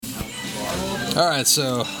Alright,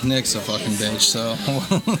 so Nick's a fucking bitch, so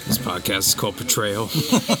this podcast is called Betrayal.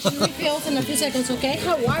 Refills in a few seconds, okay?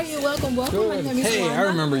 How are you? Welcome. My name is hey, Wanda. I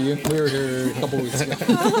remember you. We were here a couple weeks ago.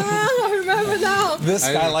 I remember now. This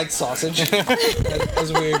guy likes sausage,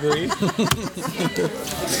 as we agreed.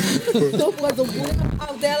 Don't put the woman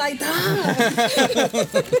out there like that.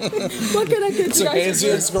 What can I get It's you okay, guys?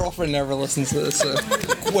 his girlfriend never listens to this. So.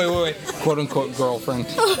 Wait. Quote unquote girlfriend.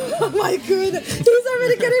 Oh my goodness. He's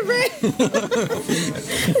already getting red.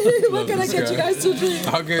 What can I get you guys to drink?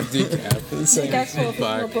 I'll get decaf. Decaf coffee,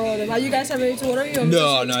 no problem. Are you guys ready to order?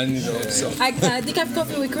 No, I need to so. Decaf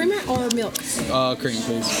coffee with creamer or milk? Cream,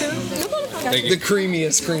 please. No problem. I got you. The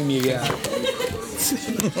creamiest cream you got.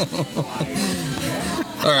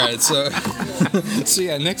 Alright, so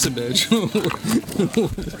yeah, Nick's a bitch.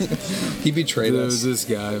 He betrayed us. This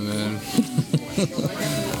guy, man.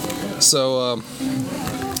 So,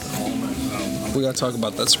 we gotta talk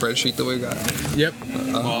about that spreadsheet that we got. Yep.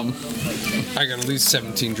 I got at least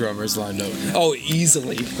 17 drummers lined up. Oh,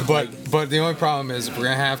 easily. But the only problem is we're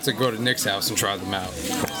gonna have to go to Nick's house and try them out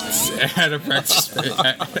at a practice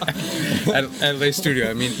at Lay Studio.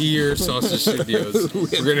 I mean, Ear Sausage Studios.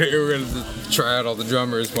 We're gonna try out all the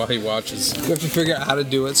drummers while he watches. We have to figure out how to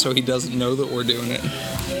do it so he doesn't know that we're doing it.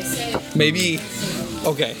 Maybe.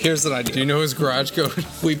 Okay, here's an idea. Do you know his garage code?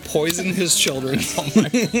 We poison his children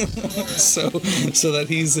so that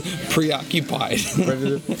he's preoccupied.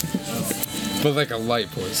 But like a light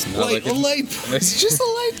poison. Like a light poison. It's just a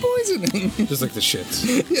light poisoning. Just like the shits.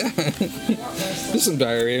 Yeah. Just some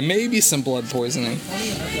diarrhea. Maybe some blood poisoning.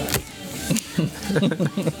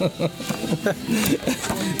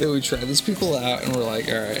 Then we try these people out and we're like,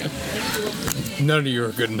 alright. None of you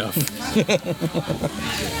are good enough.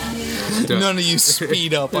 None of you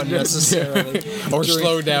speed up unnecessarily. Or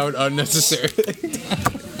slow down unnecessarily.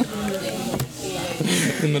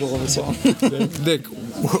 In the middle of a song. Nick,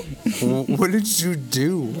 what did you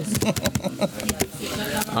do?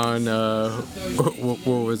 On, what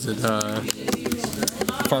was it?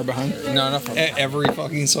 Far behind? No, not far. Every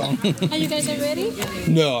fucking song. Are you guys ready?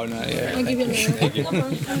 No, not yet. I'll give you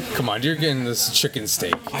another. Come on, you're getting this chicken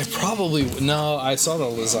steak. I probably no. I saw the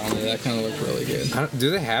lasagna. That kind of looked really good.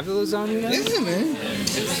 Do they have the lasagna now? Yeah, man.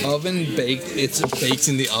 Oven baked. It's baked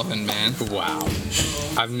in the oven, man. Wow.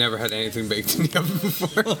 I've never had anything baked in the oven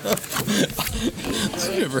before.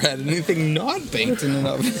 I've never had anything not baked in an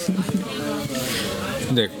oven.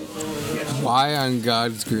 Nick, why on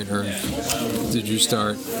God's green earth did you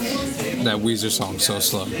start that Weezer song so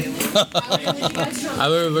slow? I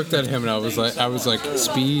literally looked at him and I was like,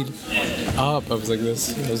 speed up. I was like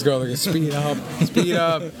this. I was going like, speed up.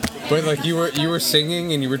 But like you were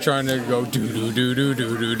singing and you were trying to go do do do do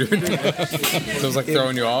do do do. So it was like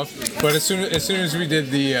throwing you off. But as soon as we did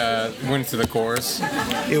the went to the chorus,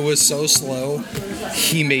 it was so slow.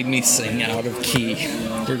 He made me sing out of key.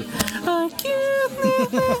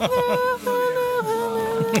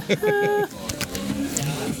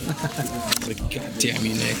 Like, God damn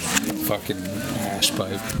you, Nick. Fucking hash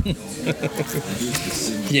pipe.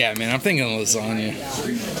 Yeah, man, I'm thinking lasagna.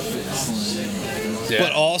 Yeah.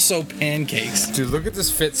 But also pancakes. Dude, look at this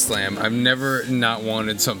Fit Slam. I've never not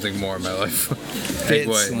wanted something more in my life. Fit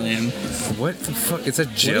Slam. What the fuck? It's a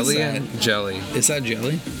jelly. Jelly. Is that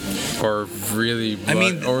jelly? Or really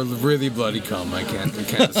or really bloody cum. I can't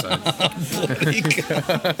decide. Bloody cum.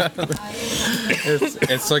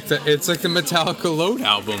 It's like the Metallica Load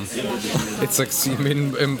album. It's like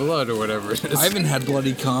semen and blood or whatever it is. I haven't had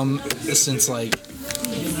bloody cum since like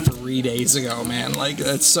 3 days ago, man. Like,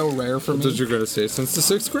 that's so rare for me. That's what you're gonna say since the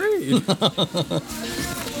 6th grade.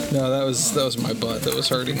 No, that was my butt that was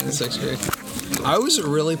hurting in the 6th grade. I was a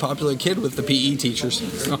really popular kid with the PE teachers.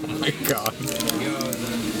 Oh my god.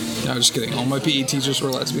 No, I'm just kidding. All my PE teachers were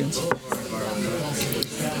lesbians.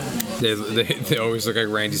 They always look like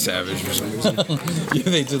Randy Savage for some reason. Yeah,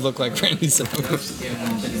 they did look like Randy Savage.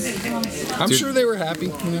 I'm sure they were happy.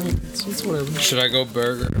 You know, it's whatever. Should I go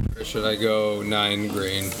burger or should I go 9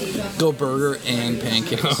 grain? Go burger and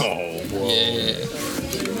pancakes. Oh, whoa. Yeah.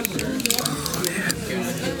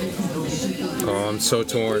 Oh, I'm so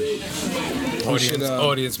torn.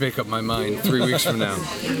 Audience, make up my mind 3 weeks from now.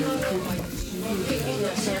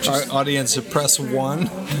 All right, audience, press 1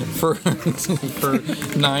 for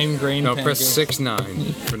 9 grain No, pancakes. press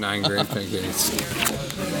 6-9 for 9 grain pancakes.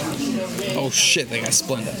 Oh shit, they got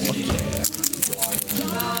Splenda.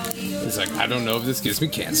 He's like, I don't know if this gives me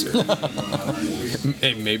cancer.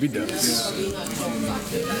 It maybe does.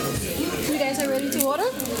 You guys are ready to order?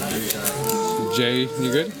 Jay,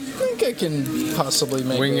 you good? think I can possibly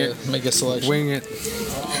make make a selection. Wing it.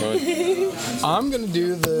 I'm gonna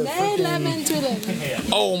do the. Lemon to them.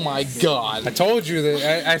 Oh my god! I told you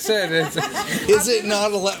that. I said it's. Is it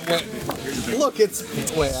not 11? Look, it's.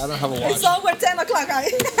 Wait, I don't have a watch. It's over 10 o'clock.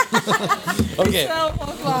 Okay. 12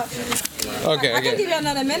 o'clock. Okay. I can give you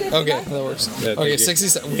another minute. Okay, that works. Yeah, Okay, you. 60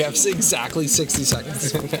 seconds. We have exactly 60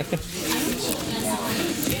 seconds.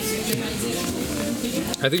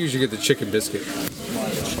 I think you should get the chicken biscuit.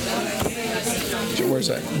 Where's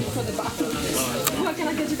that? What can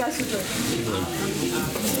I get you guys to drink?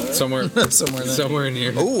 Somewhere. Somewhere in there. Somewhere in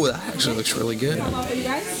here. Oh, that actually looks really good. For you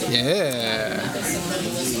guys? Yeah.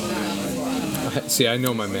 See, I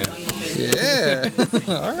know my man. Yeah.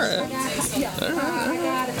 All right.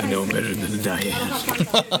 I know better than Diane.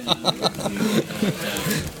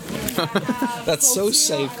 That's so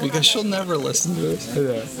safe because she'll never listen to us.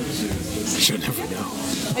 She'll never know.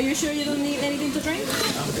 Are you sure you don't need anything to drink?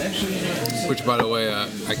 Which, by the way,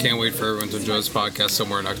 I can't wait for everyone to enjoy this podcast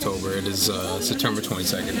somewhere in October. It is September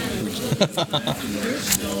 22nd.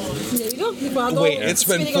 There you go. Before I go Wait, it's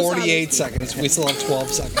been spinning on 48 seconds. We still have 12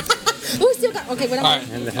 seconds. We still got. Okay, wait a All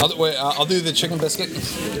minute. right. I'll do the chicken biscuit.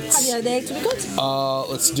 Have you had the egg to be cooked?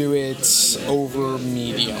 Let's do it over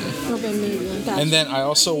medium. Okay, medium. Gotcha. And then I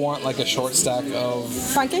also want like a short stack of.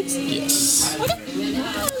 Pancakes? Yes. Okay.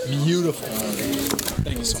 Beautiful.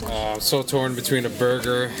 Thank you so much. I'm so torn between a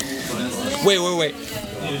burger. Wait.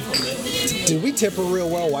 Did we tip her real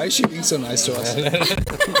well? Why is she being so nice to us?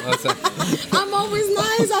 I'm always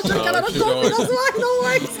nice. I drink a lot of she's coffee. always- That's why no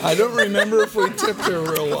worries. I don't remember if we tipped her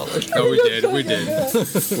real well. No, we did.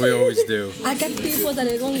 We always do. I get people that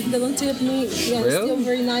they don't tip me. Yeah, Really? still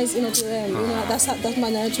very nice, to them. You know, that's my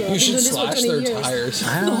nature. You I've been should doing this for slash 20 their years. tires.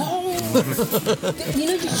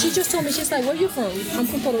 She just told me, she's like, where you from? I'm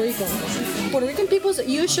from Puerto Rico. Puerto Rican people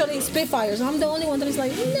usually spitfires. I'm the only one that is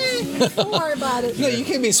like, nah, don't worry about it. No, you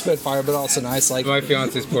can be Spitfire, but also nice. Like, My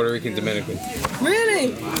fiance's Puerto Rican Dominican.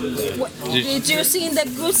 Really? What, did you see the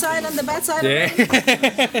good side and the bad side? Yeah.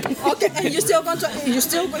 Okay, and you're still going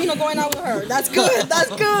going out with her. That's good. That's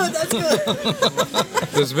good. That's good.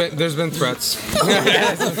 There's been threats.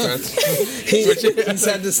 There's been threats. he's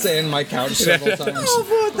had to stay in my couch several times. Oh,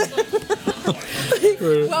 poor thing.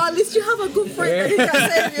 Well, at least you have a good friend that he can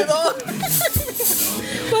save you, though.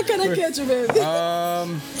 What can I get you, baby?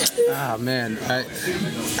 Man, I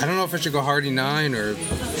don't know if I should go Hardy 9 or I'm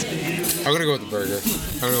gonna go with the burger.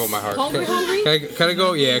 I'm gonna go with my heart. Hungry? Can I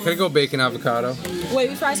go? Yeah, can I go bacon avocado?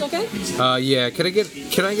 Wavy fries, okay? Yeah. Can I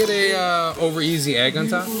get a over easy egg on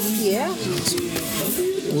top? Yeah.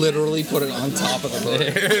 Literally put it on top of the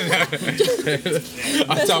burger.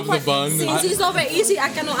 On top of the bun. Since it's over easy, I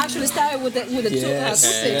cannot actually start with the Yes,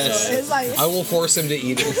 toothpick. yes. So it's like, I will force him to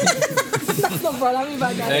eat it. that's no problem. I'll be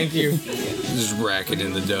back. Thank you. Just rack it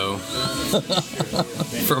in the dough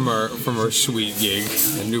from our sweet gig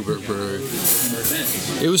at Newburgh Brewery.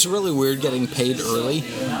 It was really weird getting paid early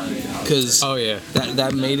because Oh yeah.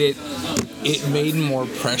 that made it made more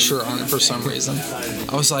pressure on it for some reason.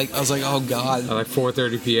 I was like, oh god. At like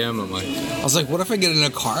 4:30 p.m. I'm like, I was like, what if I get in a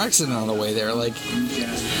car accident on the way there? Like,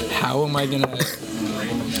 how am I gonna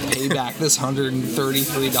pay back this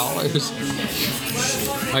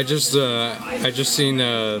 $133? I just seen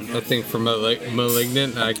a thing for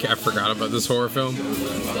Malignant. I forgot about this horror film.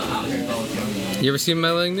 You ever seen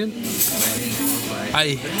Malignant?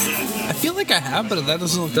 I feel like I have, but that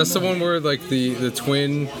doesn't look. That's the one where like the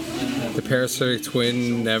parasitic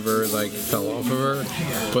twin never like fell off of her,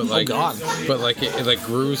 but like God. but like it like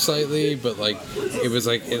grew slightly, but like it was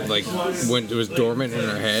like when it was dormant in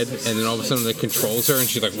her head, and then all of a sudden it controls her and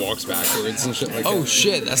she like walks backwards and shit like Oh that.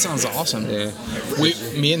 shit, that sounds awesome. Yeah.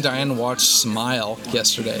 Me and Diane watched Smile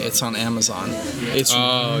yesterday. It's on Amazon. It's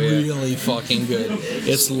Oh, yeah. really fucking good.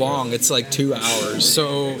 It's long. It's like 2 hours.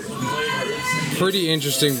 So pretty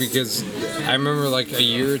interesting because I remember like a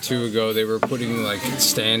year or two ago they were putting like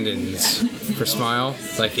stand-ins for Smile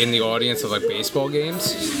like in the audience of like baseball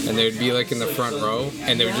games, and they would be like in the front row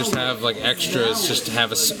and they would just have like extras just to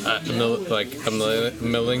have a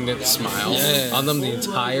malignant smile on them the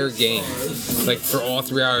entire game. Like for all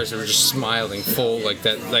 3 hours they were just smiling full like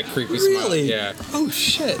that creepy smile. Really? Yeah. Oh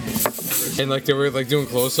shit. And like they were like doing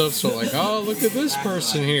close-ups, so like, oh look at this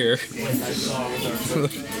person here.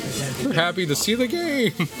 We're happy to see the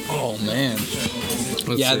game. Oh man.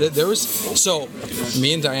 Let's Yeah, see. there was. So,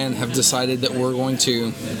 me and Diane have decided that we're going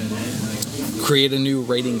to create a new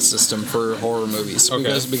rating system for horror movies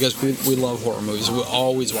because we love horror movies. We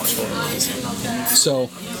always watch horror movies. So,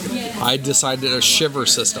 I decided a shiver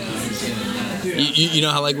system. You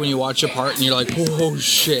know how like when you watch a part and you're like, oh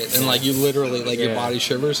shit, and like you literally like your body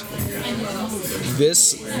shivers.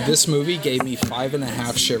 This movie gave me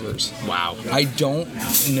 5.5 shivers. Wow. I don't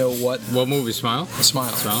know what movie? Smile.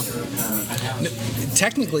 Smile. No,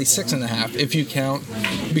 technically 6.5 if you count,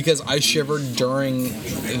 because I shivered during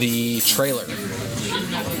the trailer,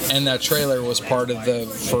 and that trailer was part of one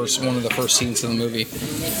of the first scenes of the movie,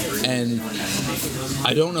 and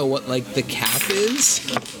I don't know what like the cap is,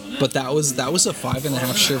 but that was a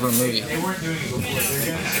 5.5 shiver movie.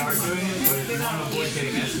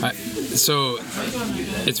 So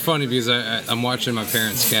it's funny because I'm watching my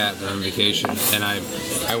parents' cat. They're on vacation, and I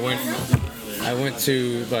went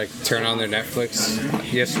to like turn on their Netflix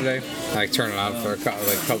yesterday. Like turn it on for a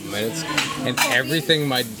couple minutes, and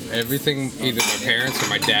everything either my parents or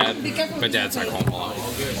my dad's like home a lot.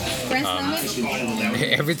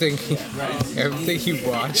 Everything he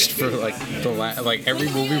watched for like every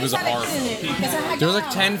movie was a horror film. There were like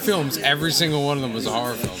 10 films. Every single one of them was a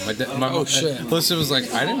horror film. Oh shit! Melissa was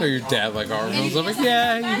like, I didn't know your dad liked horror films. I'm like,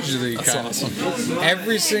 yeah, usually. That's awesome.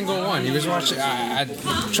 Every single one. He was watching. I'm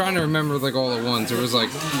trying to remember like all the ones. There was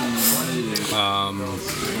like,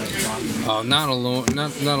 not alone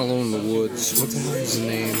in the woods. What the hell is the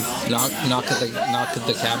name? Knock at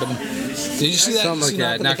the cabin. Did you see that? Something like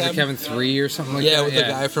that. Knock at the Cabin 3 or something like that. Yeah, with the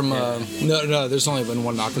guy from. No. There's only been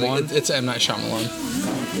one Knock at the. It's M. Night Shyamalan.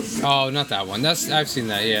 Oh, not that one. I've seen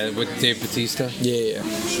that. Yeah, with Dave Bautista. Yeah.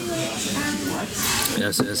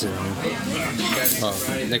 That's it. Oh,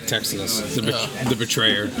 Nick texted us. The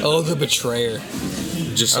Betrayer. Oh, The Betrayer.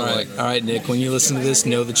 Just so all right, Nick. When you listen to this,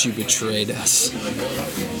 know that you betrayed us.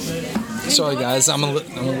 Sorry, guys. I'm a little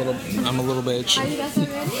bitch. Are you guys not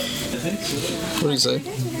ready? What do you say?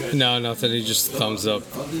 No, nothing. He just thumbs up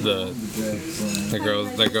that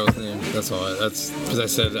girl's name. That's all. That's because I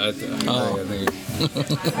said I think.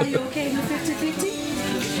 Are you okay with 50-50?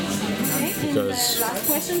 Okay. Because Last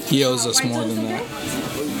question. He owes us more than that.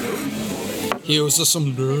 He owes us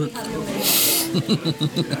some dirt.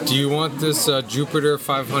 Do you want this Jupiter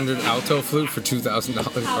 500 alto flute for $2,000?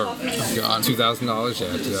 Or $2,000?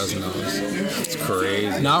 Yeah, $2,000. It's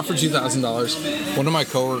crazy. Not for $2,000. One of my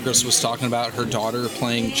coworkers was talking about her daughter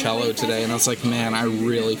playing cello today, and I was like, man, I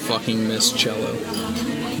really fucking miss cello.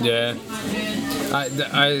 Yeah.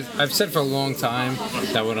 I've said for a long time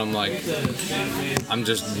that when I'm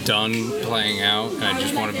just done playing out and I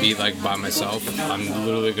just want to be like by myself, I'm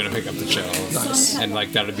literally gonna pick up the cello. Nice. And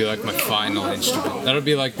like that'll be like my final instrument. That'll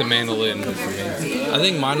be like the mandolin for me. I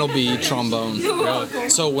think mine will be trombone. Really?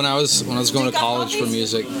 So when I was going to college for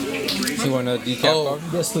music. You want a decaf card?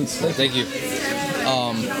 Yes, please. Thank you.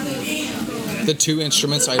 The two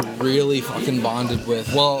instruments I really fucking bonded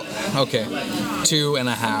with. Well, okay,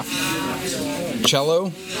 2.5. Cello,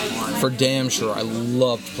 for damn sure. I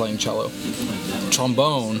loved playing cello.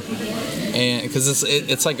 Trombone, and because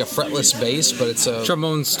it's like a fretless bass, but it's a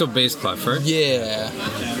trombone's still bass clef, right? Yeah.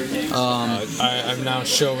 I'm now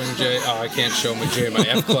showing Jay. Oh, I can't show my Jay my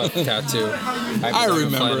F clef tattoo. I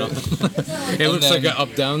remember it. It looks like an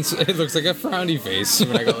up down. It looks like a frowny face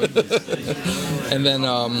when I go like this. And then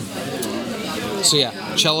so yeah,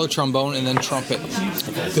 cello, trombone, and then trumpet.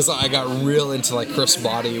 Because I got real into like Chris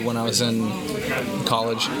Body when I was in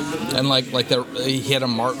college, and he had a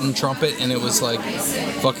Martin trumpet, and it was like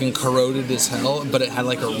fucking corroded as hell, but it had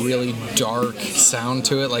like a really dark sound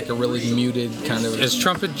to it, like a really muted kind of. Is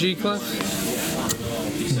trumpet G clef?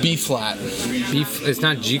 B flat. It's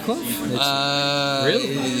not G clef?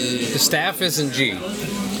 Really? The staff isn't G.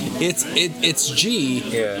 It's G,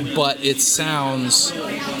 yeah. But it sounds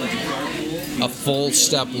a full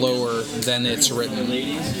step lower than it's written.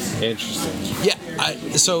 Interesting. Yeah,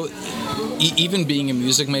 even being a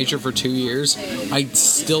music major for 2 years, I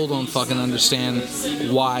still don't fucking understand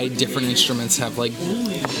why different instruments have like.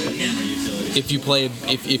 If you play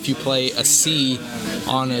a C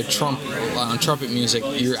on trumpet music,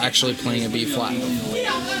 you're actually playing a B flat.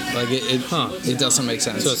 Like it doesn't make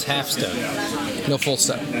sense. So it's half step. No, full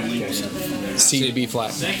step. C to B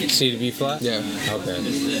flat. C to B flat? Yeah. Okay.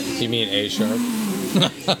 You mean A sharp?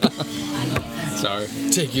 Sorry.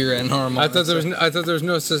 Take your enharmonic. I thought there was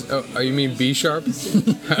no. Oh, you mean B sharp?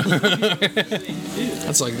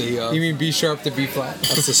 That's like the. You mean B sharp to B flat?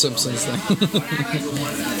 That's the Simpsons thing.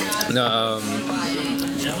 No.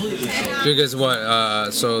 Because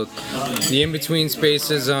what? So the in between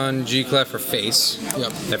spaces on G clef are face.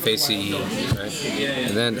 Yep. F-A-C-E. Right.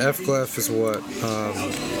 And then F clef is what?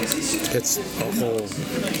 It's a whole.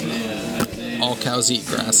 All cows eat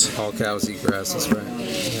grass. All cows eat grass. That's right.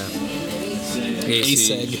 Yeah.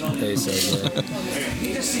 ASEG. ASEG.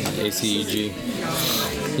 Yeah. ACEG.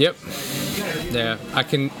 Yep. Yeah,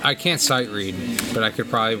 I can't sight read, but I could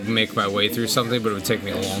probably make my way through something, but it would take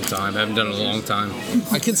me a long time. I haven't done it in a long time.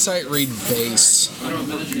 I can sight read bass.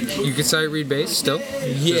 You can sight read bass still?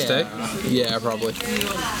 Yeah, probably.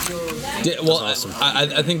 Yeah, well, awesome.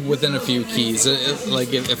 I think within a few keys,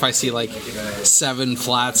 like if I see like 7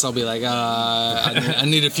 flats, I'll be like, I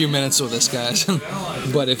need a few minutes with this, guys.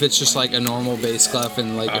 But if it's just like a normal bass clef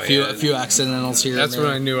and like a few accidentals here, that's when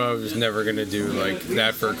I knew I was never gonna do like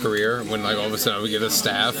that for a career. When like all of a sudden I would get a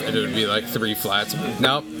staff and it would be like 3 flats.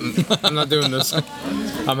 Nope, I'm not doing this.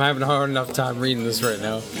 I'm having a hard enough time reading this right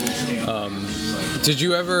now. Did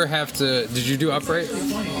you ever have to? Did you do upright?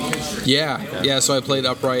 Yeah. So I played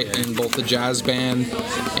upright in both the jazz band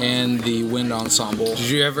and the wind ensemble. Did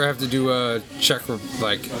you ever have to do a Czech,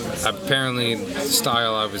 like, apparently the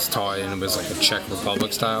style I was taught in was like a Czech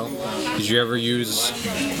Republic style. Did you ever you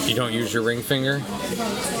don't use your ring finger?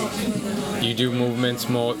 You do movements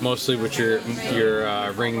mostly with your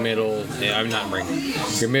ring middle. I'm not ring.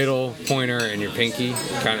 Your middle, pointer, and your pinky.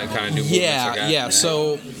 Kind of do movements like that. Yeah.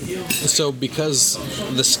 So because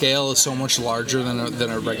the scale is so much larger than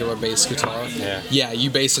a regular bass guitar. Yeah. You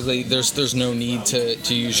basically there's no need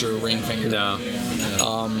to use your ring finger. No.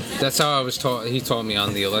 That's how I was taught. He taught me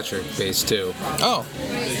on the electric bass too. Oh.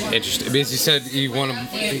 Interesting. Because he said he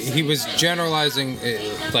was generalizing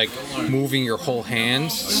like moving your whole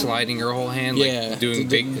hand, sliding your whole hand, like doing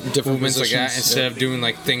big movements like that instead of doing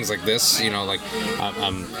like things like this. You know, like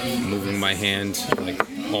I'm moving my hand, like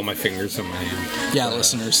all my fingers in my hand. Yeah,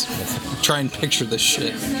 listeners, try and picture this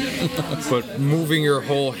shit. But moving your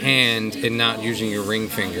whole hand and not using your ring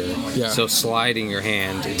finger. Yeah. So sliding your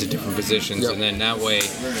hand into different positions, and then that way,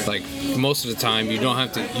 like most of the time, you don't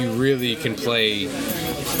have to. You really can play.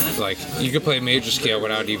 Like you could play major scale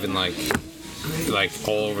without even like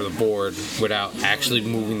all over the board without actually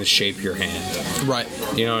moving the shape of your hand. Right.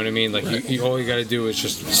 You know what I mean? Like all you got to do is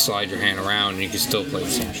just slide your hand around and you can still play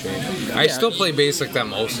the same shape. I still play bass like that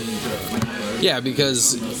mostly. Yeah,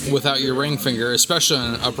 because without your ring finger, especially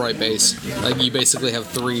on an upright bass, like you basically have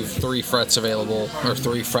three frets available or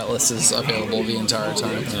 3 fretlesses available the entire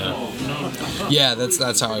time. Yeah,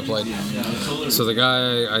 that's how I played. So the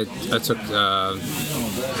guy I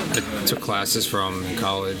took classes from in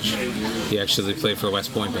college, he actually played for the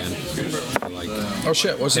West Point band for like oh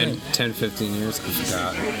shit, what's 10, 15 years.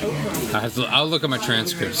 I forgot. I'll look at my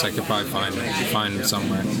transcripts. I could probably find him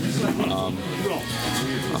somewhere.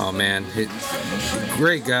 Oh man,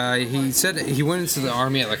 great guy. He said he went into the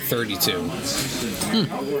Army at like 32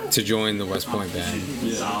 to join the West Point band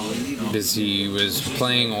because he was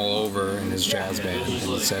playing all over in his jazz band. And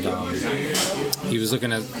he said he was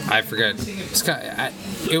looking at, I forget,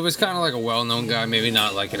 it was kind of like a well-known guy, maybe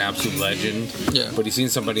not like an absolute legend, but he's seen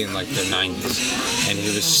somebody in like their 90s, and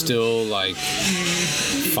he was still like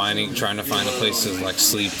trying to find a place to like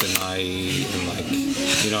sleep the night and like,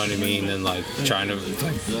 you know what I mean, and like trying to like,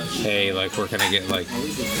 hey, like where can I get like,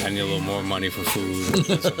 I need a little more money for food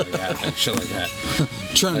and stuff like that, like shit like that.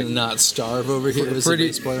 Trying to not starve over here as a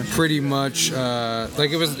bass player. Pretty much,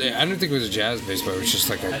 like it was. I don't think it was a jazz bass player. It was just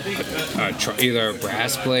like either a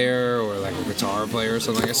brass player or like a guitar player or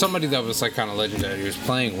something. Like somebody that was like kind of legendary he was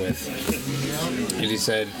playing with. And he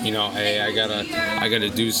said, you know, hey, I gotta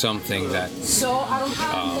do something that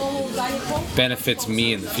benefits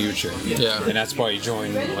me in the future. Yeah. And that's why he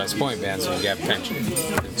joined the West Point band, so he got pension.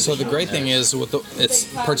 So the great thing is it's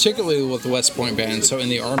particularly with the West Point band. So in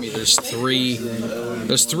the Army, there's three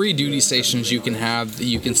duty stations you can have that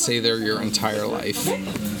you can stay there your entire life.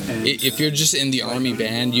 If you're just in the Army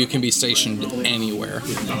band, you can be stationed anywhere.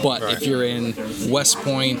 But if you're in West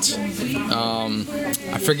Point,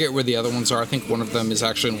 I forget where the other ones are. I think one of them is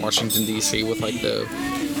actually in Washington, D.C. with like the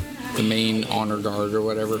main honor guard or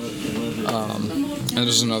whatever. And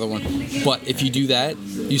there's another one. But if you do that,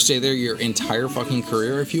 you stay there your entire fucking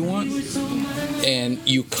career if you want. And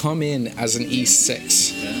you come in as an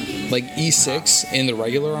E6. Like E6 in the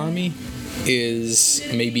regular Army is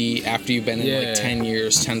maybe after you've been in like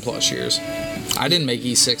 10 plus years. I didn't make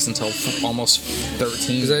E6 until almost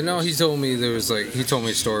 13. Because I know he told me a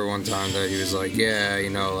story one time that he was like, yeah, you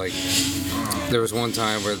know, like there was one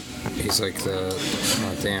time where he's like I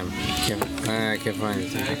can't find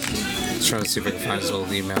it. I was trying to see if I can find his old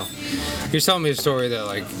email. He was telling me a story that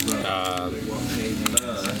like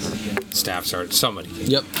staff sergeant,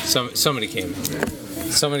 somebody came in.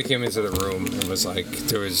 Somebody came into the room and was like,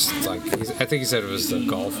 there was like, I think he said it was the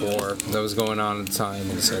Gulf War that was going on at the time.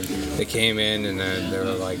 And he said they came in and then they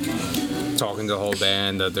were like talking to the whole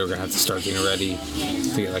band that they were gonna have to start getting ready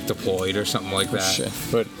to get like deployed or something like that.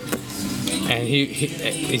 But And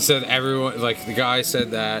he said everyone, like the guy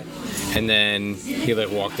said that, and then he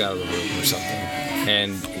like walked out of the room or something.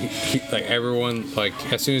 And he, like everyone,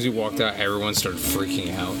 like as soon as he walked out, everyone started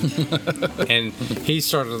freaking out. And he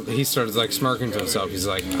started like smirking to himself. He's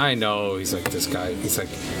like, I know. He's like, this guy. He's like,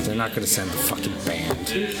 they're not gonna send the fucking band.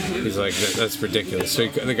 He's like, that's ridiculous. So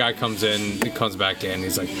the guy comes in, he comes back in.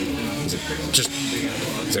 He's like, I'm just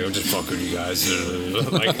fucking with you guys.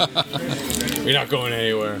 Like, we're not going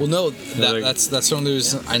anywhere. Well, no, that's the only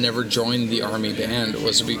reason I never joined the Army band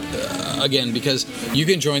was again because you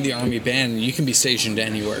can join the Army band and you can be stationed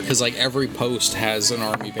anywhere because like every post has an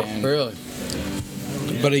Army band. Really?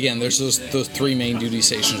 But again, there's those 3 main duty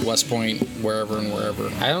stations: West Point, wherever and wherever.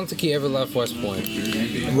 I don't think he ever left West Point.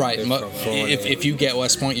 Right. If you get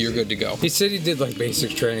West Point, you're good to go. He said he did like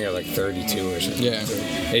basic training at like 32 or something. Yeah.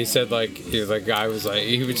 And he said like guy was like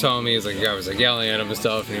he was telling me the guy was like yelling at him and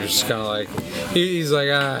stuff, and he was just kind of like he's like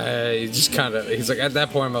at that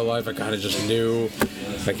point in my life I kind of just knew.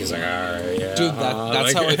 Like he's like, all right, yeah. Dude,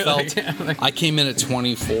 that's how I felt. I came in at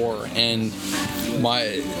 24, and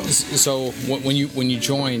when you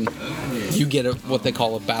join, you get what they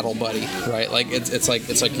call a battle buddy, right? Like it's like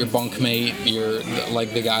your bunkmate. You're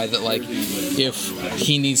like the guy that like if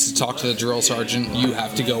he needs to talk to the drill sergeant, you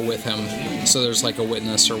have to go with him. So there's like a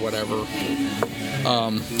witness or whatever.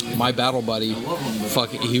 My battle buddy,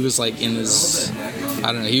 he was like in his,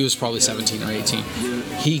 I don't know, he was probably 17 or 18.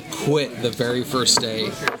 He quit the very first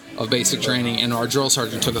day of basic training, and our drill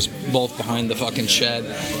sergeant took us both behind the fucking shed,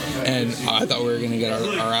 and I thought we were gonna get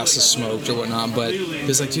our asses smoked or whatnot, but he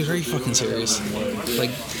was like, dude, are you fucking serious?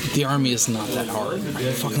 Like, the Army is not that hard. Are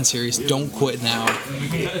you fucking serious? Don't quit now.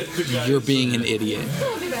 You're being an idiot.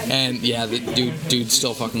 And yeah, the dude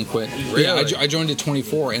still fucking quit. Really? Yeah, I joined at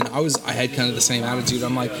 24, and I had kind of the same attitude.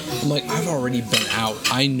 I'm like, I've already been out.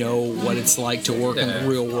 I know what it's like to work in the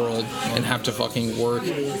real world and have to fucking work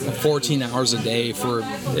 14 hours a day for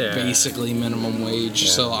basically minimum wage.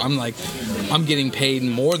 So I'm like, I'm getting paid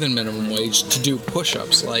more than minimum wage to do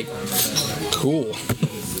push-ups. Like, cool.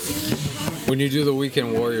 When you do the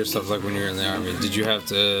weekend warrior stuff, like when you're in the Army, did you have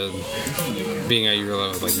to, being at your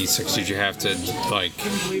level like E6, did you have to like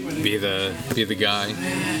be the guy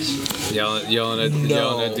yelling at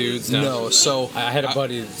dudes? No. So I had a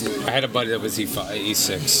buddy that was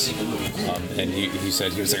E6, and he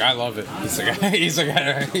said he was like, I love it. He's like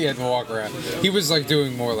he had to walk around. He was like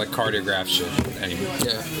doing more like cardiograph shit. Anyway.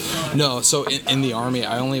 Yeah. No. So in the Army,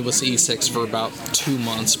 I only was E6 for about 2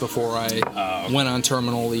 months before I went on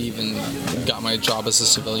terminal leave and got my job as a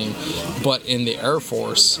civilian. But in the Air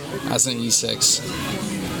Force, as an E6,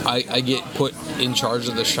 I get put in charge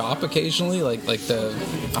of the shop occasionally, like the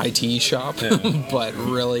IT shop, but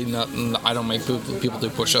really nothing. I don't make people do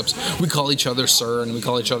push-ups. We call each other sir, and we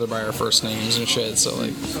call each other by our first names and shit. So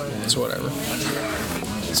like, it's whatever.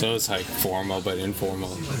 So it's like formal but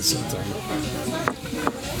informal at the same time.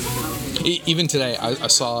 Even today, I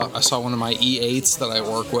saw one of my E8s that I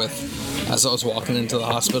work with as I was walking into the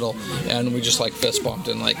hospital, and we just like fist bumped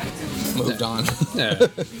and like moved on. Yeah.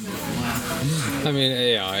 I mean,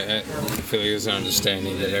 yeah, I feel like there's an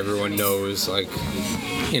understanding that everyone knows, like,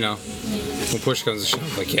 you know, when push comes to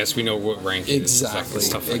shove, like, yes, we know what rank is. Exactly.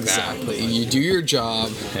 Stuff like exactly. that. You do your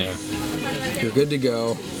job. Yeah. You're good to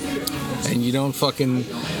go, and you don't fucking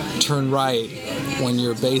turn right when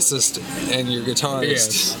your bassist and your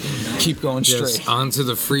guitarist keep going straight. Yes, onto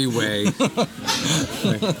the freeway.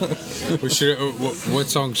 What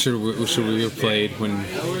song should we have played when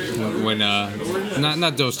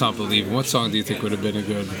not Don't Stop Believing? What song do you think would have been a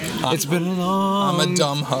good? It's been a long. I'm a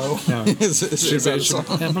dumb hoe. No. is that a song?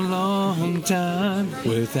 Been a long time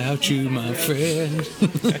without you, my friend.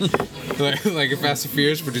 like a Fast and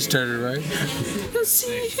Furious, but just turn it right. I'll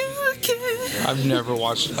see you again. I've never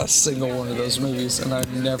watched a single one of those movies, and I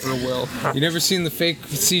never will. You never seen the fake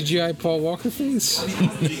CGI Paul Walker face?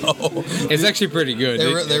 No. It's actually pretty good.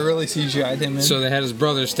 They really CGI'd him in? So they had his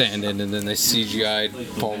brother stand in, and then they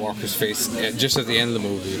CGI'd Paul Walker's face just at the end of the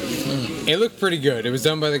movie. It looked pretty good. It was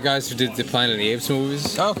done by the guys who did the Planet of the Apes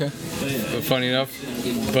movies. Oh, okay. Funny enough.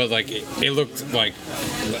 But, like, it looked like...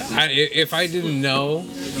 if I didn't know,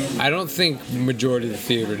 I don't think majority of the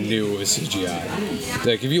theater knew it was CGI.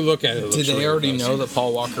 Like, if you look at it, it looks Did they really already close. know that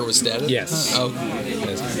Paul Walker was dead? Yes. Oh.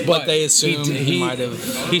 Yes. But they assumed he might have...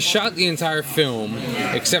 He shot the entire film,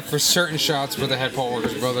 except for certain shots where they had Paul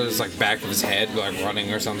Walker's brother's like back of his head, like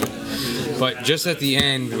running or something. But just at the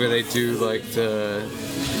end, where they do like the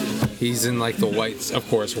he's in like the white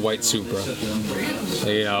Supra.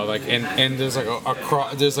 You know, like and there's like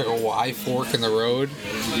there's like a Y fork in the road,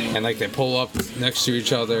 and like they pull up next to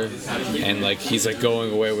each other, and like he's like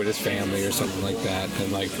going away with his family or something like that,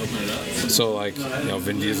 and like so like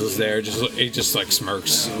Vin Diesel's there, he just like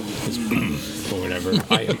smirks or whatever.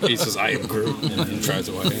 He says I am Groot and he drives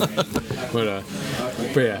away. But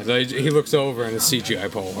yeah, he looks over and it's CGI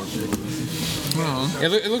Paul Walker.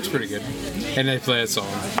 It looks pretty good. And they play a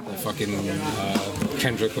song, the fucking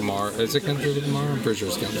Kendrick Lamar. Is it Kendrick Lamar? I'm pretty sure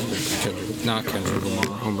it's Kendrick. Not Kendrick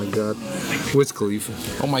Lamar. Oh my god. Wiz Khalifa.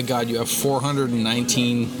 Oh my god, you have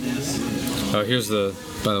 419. Oh, here's the.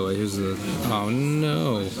 By the way, here's the. Oh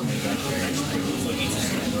no.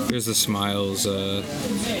 Here's the Smiles.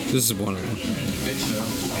 This is one of them.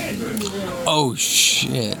 Oh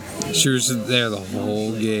shit. She was there the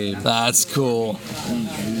whole game. That's cool.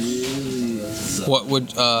 What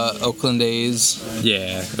would Oakland A's?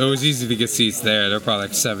 Yeah, it was easy to get seats there. They're probably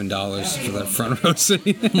like $7 for that front row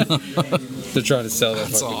seat. They're trying to sell that.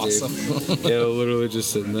 That's fucking awesome. Game. Yeah, they're literally just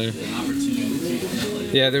sitting there.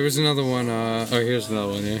 Yeah, there was another one. Here's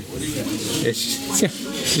another one. Yeah,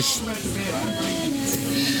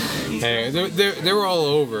 hey, they were all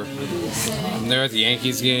over. They were at the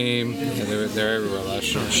Yankees game. Yeah, they're everywhere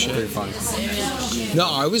last year. Pretty fun. No,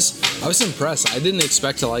 I was impressed. I didn't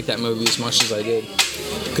expect to like that movie as much as I did,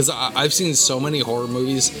 because I've seen so many horror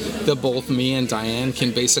movies that both me and Diane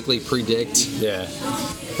can basically predict. Yeah.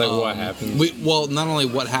 Like what happens? Well, not only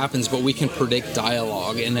what happens, but we can predict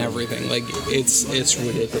dialogue and everything. Like it's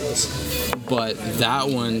ridiculous. But that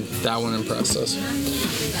one impressed us.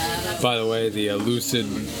 By the way, the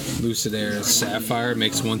Lucid Air Sapphire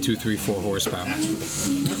makes 1, 2, 3, 4 horsepower.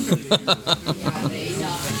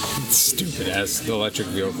 Stupid ass electric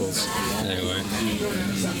vehicles. Anyway,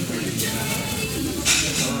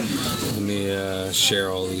 let me share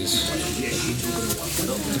all these.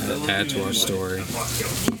 Add to our story.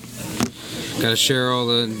 Gotta share all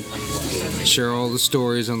the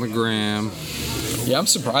stories on the gram. Yeah, I'm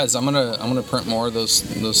surprised. I'm gonna print more of those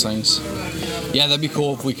things. Yeah, that'd be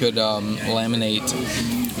cool if we could laminate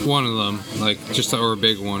one of them, like or a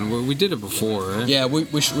big one. We did it before, right? Yeah,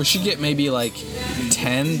 we should get maybe like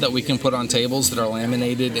 10 that we can put on tables that are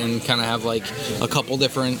laminated and kind of have like a couple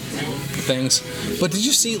different things. But did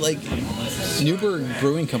you see like Newburgh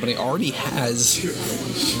Brewing Company already has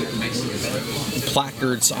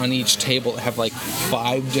placards on each table that have like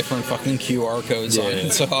 5 different fucking QR codes on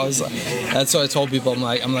it. So I was like, that's what I told people. I'm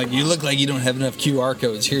like, you look like you don't have enough QR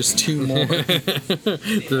codes. Here's 2 more. What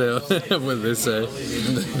did they say?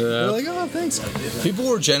 They're like, oh, thanks. People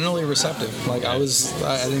were generally receptive. Like I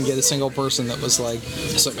didn't get a single person that was like,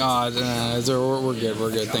 we're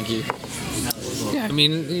good, thank you. Yeah, I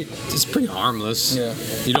mean, it's pretty harmless. Yeah.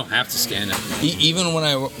 You don't have to scan it. Even when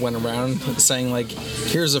I went around saying, like,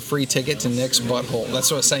 here's a free ticket to Nick's Butthole. That's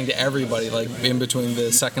what I was saying to everybody, like, in between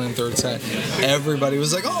the second and third set. Everybody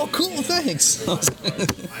was like, oh, cool, thanks.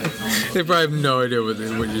 They probably have no idea what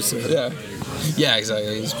you said. Yeah. Yeah,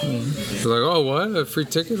 exactly. They're like, oh, what? A free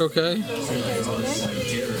ticket? Okay.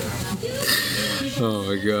 Oh,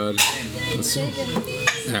 my God.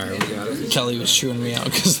 Alright, we got it. Kelly was chewing me out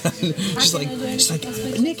because she's like,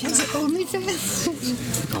 Nick has an OnlyFans.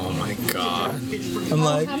 Oh my god. I'm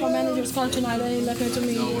like, I have a manager's call tonight and he left it to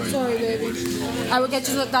me. Sorry, baby. I will get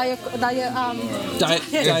you the Diet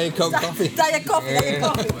Coke coffee. Diet coffee.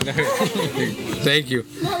 Thank you.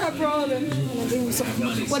 Not a problem.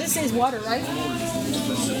 What it says, water, right?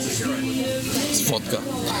 It's vodka.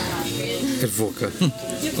 It's vodka.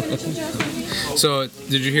 So,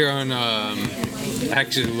 did you hear on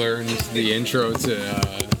actually learned the intro to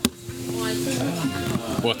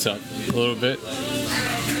What's Up a little bit?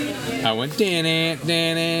 I went dan a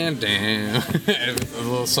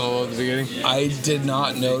little solo at the beginning. I did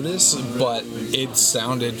not notice, but it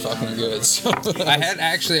sounded fucking good. So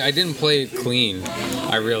I didn't play it clean.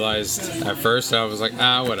 I realized at first I was like,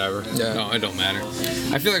 whatever. Yeah. No, it don't matter.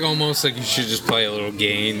 I feel like almost like you should just play a little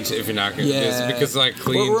gained if you're not gonna because like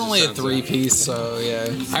clean. We're only a 3-piece, so yeah.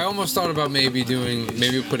 I almost thought about maybe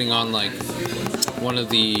putting on like one of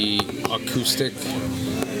the acoustic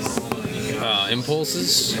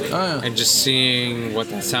impulses and just seeing what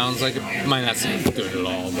that sounds like. It might not sound good at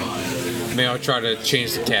all, but maybe I'll try to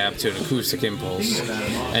change the cab to an acoustic impulse,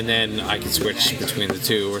 and then I can switch between the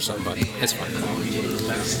two or something. But it's fine.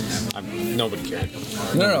 Nobody cared.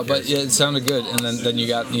 No, but yeah, it sounded good, and then you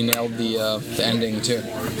nailed the ending too.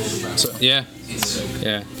 So yeah.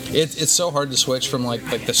 It's so hard to switch from like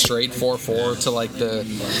the straight 4/4 to like the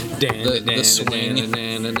swing.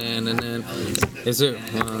 Is it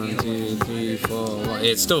 1, 2, 3, 4?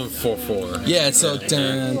 It's still 4/4. Yeah, it's so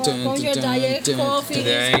dun. Your diet coffee.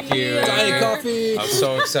 Thank you. Diet coffee. I'm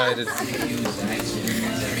so excited.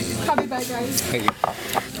 Coffee bag, guys. Thank you.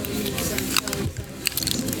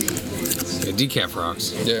 Yeah, decaf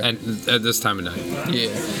rocks. Yeah. And at this time of night. Yeah.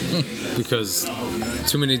 Because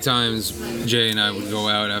too many times Jay and I would go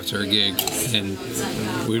out after a gig, and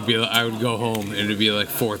I would go home and it'd be like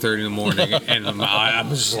 4:30 in the morning, and I'm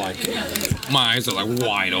just like, my eyes are like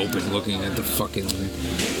wide open looking at the fucking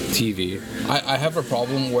TV. I have a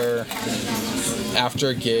problem where after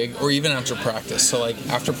a gig or even after practice, so like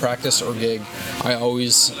after practice or gig, I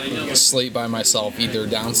always sleep by myself, either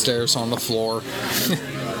downstairs on the floor.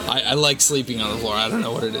 I like sleeping on the floor. I don't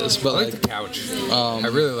know what it is, but I like the couch. I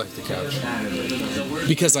really like the couch.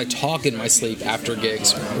 Because I talk in my sleep after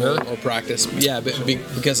gigs or practice. Yeah,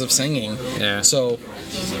 because of singing. Yeah. So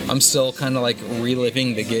I'm still kind of like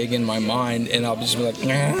reliving the gig in my mind, and I'll just be like,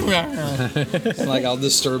 like I'll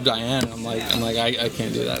disturb Diane. I'm like I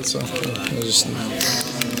can't do that. So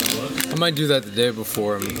I might do that the day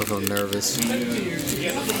before if I'm nervous.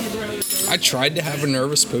 I tried to have a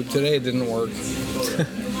nervous poop today. It didn't work.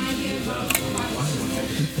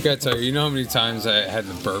 I gotta tell you, you know how many times I had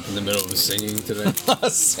to burp in the middle of singing today?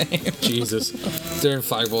 Same. Jesus. During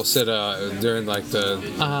Flagpole, said during like the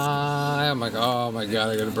I'm like, oh my god,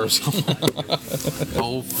 I gotta burp so much. The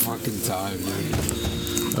whole fucking time,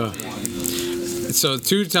 dude. So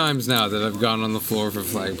 2 times now that I've gone on the floor for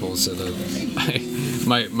Flagpole, said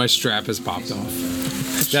my strap has popped off.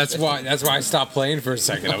 That's why I stopped playing for a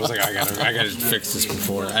second. I was like, I gotta fix this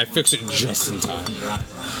before. I fixed it just in time.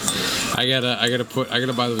 I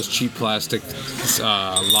gotta buy those cheap plastic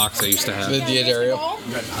locks I used to have. The Diodario.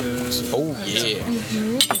 Oh yeah.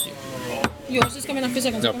 Yours is coming up a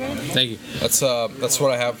second. No, thank you. That's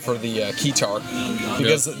what I have for the keytar,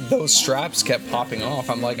 because those straps kept popping off.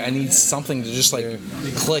 I'm like, I need something to just like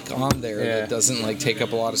click on there that doesn't like take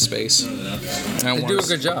up a lot of space. And They do a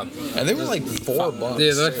good job. And they were like $4.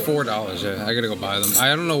 Yeah, they're like $4. Yeah, I gotta go buy them. I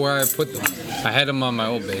don't know where I put them. I had them on my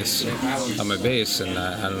old bass, and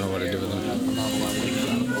I don't know what to do with them.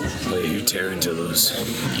 Well, you tear into those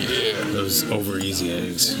over easy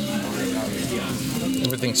eggs.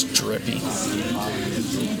 Everything's drippy.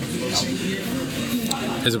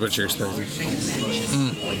 Is it what you're expecting?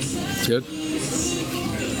 It's good.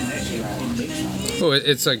 Oh,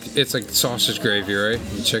 it's like sausage gravy, right?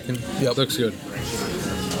 The chicken. Yep. Looks good.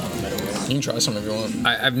 You can try some if you want.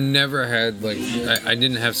 I've never had I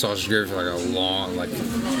didn't have sausage gravy for like a long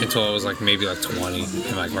until I was like maybe like 20,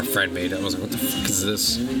 and like my friend made it. I was like, what the fuck is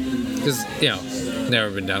this? Because never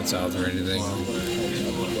been down south or anything.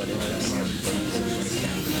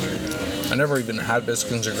 I never even had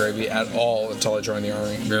biscuits or gravy at all until I joined the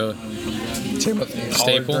Army. Really? Same with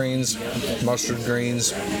collard greens, mustard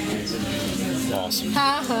greens. Awesome.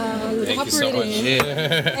 Thank you so much. Yeah.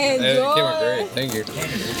 And It came out great. Thank you.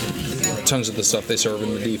 Tons of the stuff they serve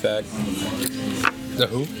in the DFAC. The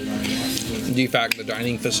who? DFAC, the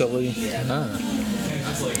dining facility.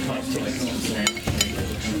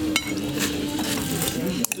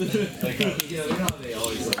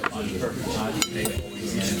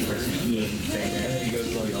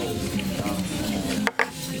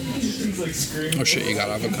 Oh shit, you got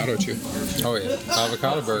avocado too. Oh yeah,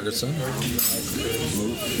 avocado burger, son.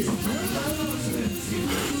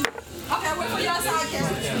 Okay, wait for your side,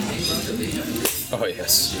 Karen. Oh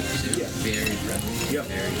yes.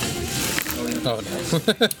 Oh no.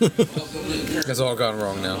 It's all gone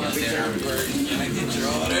wrong now.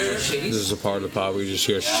 This is a part of the pod we just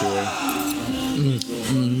hear chewing.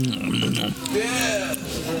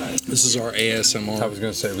 This is our ASMR. I was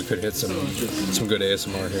gonna say we could hit some good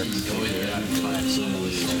ASMR here.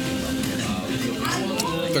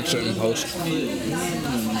 Fix it in post.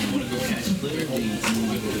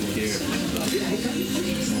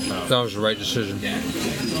 That was the right decision.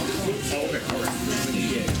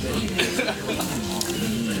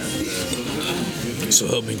 So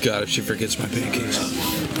help me God if she forgets my pancakes.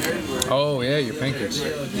 Oh yeah, your pancakes.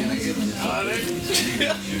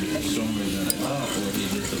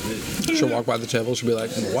 She'll walk by the table, she'll be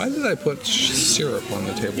like, why did I put syrup on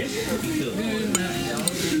the table?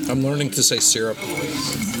 I'm learning to say syrup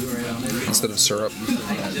instead of syrup.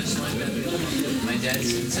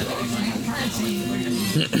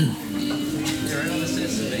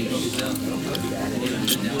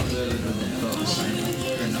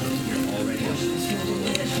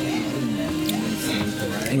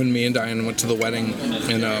 When me and Diane went to the wedding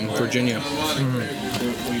in Virginia,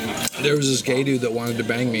 there was this gay dude that wanted to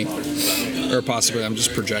bang me, or possibly I'm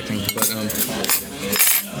just projecting, but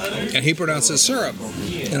and he pronounced it syrup,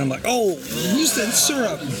 and I'm like, oh, you said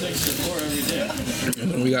syrup,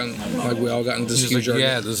 and then we all got into this huge argument.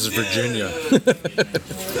 Yeah, this is Virginia.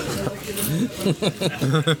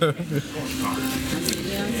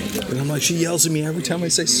 And I'm like, she yells at me every time I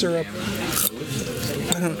say syrup.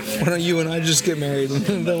 Why don't you and I just get married,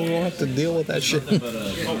 and then we won't have to deal with that shit.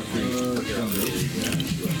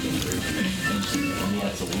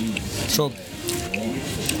 So,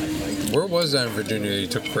 where was that in Virginia? You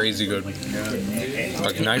took crazy good,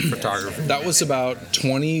 like, night photography. That was about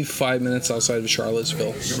 25 minutes outside of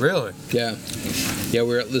Charlottesville. Really? Yeah. Yeah, we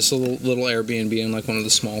were at this little Airbnb in like one of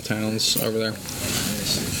the small towns over there.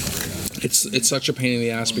 It's such a pain in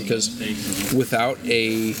the ass because without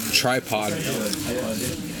a tripod,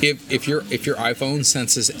 if your iPhone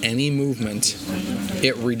senses any movement,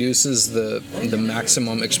 it reduces the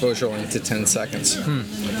maximum exposure length to 10 seconds.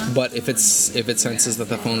 But if it senses that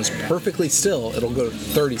the phone is perfectly still, it'll go to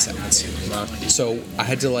 30 seconds. So I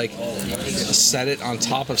had to like set it on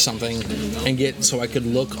top of something and so I could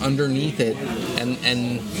look underneath it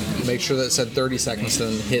and make sure that it said 30 seconds,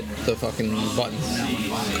 then hit the fucking button.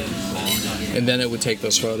 And then it would take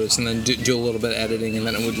those photos and then do a little bit of editing, and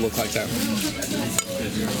then it would look like that.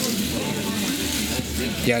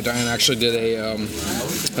 Yeah, Diane actually did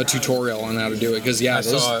a tutorial on how to do it, because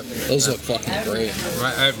those look fucking great.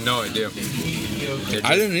 I have no idea.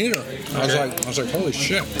 I didn't either. I was like, holy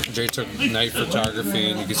shit. Jay took night photography,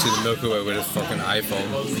 and you can see the Milky Way with his fucking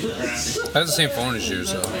iPhone. I have the same phone as you,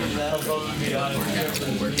 so.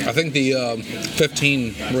 I think the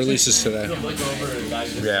 15 releases today.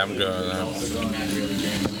 Yeah, I'm good on that.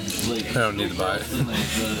 I don't need to buy it.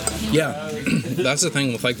 Yeah, that's the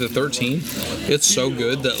thing with like the 13. It's so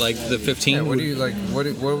good that like the 15. Yeah, what do you like? What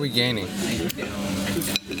are we gaining?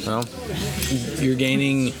 Well, you're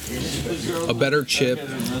gaining a better chip,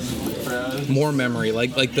 more memory.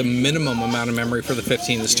 Like the minimum amount of memory for the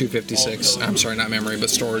 15 is 256. I'm sorry, not memory, but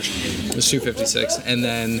storage is 256. And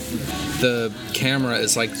then the camera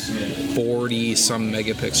is like 40 some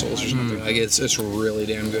megapixels or something. Like it's really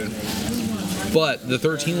damn good. But the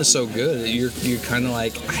 13 is so good, you're kind of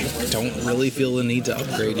like, I don't really feel the need to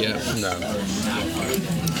upgrade yet. No.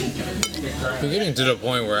 We're getting to the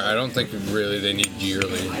point where I don't think really they need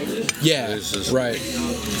yearly. Yeah, right.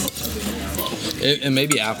 And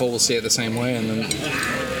maybe Apple will see it the same way, and then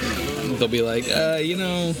they'll be like,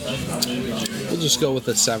 we'll just go with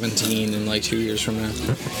the 17 in like 2 years from now.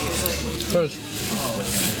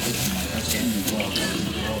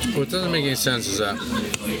 What doesn't make any sense is that,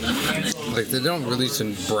 like, they don't release a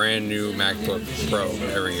brand new MacBook Pro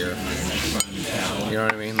every year. You know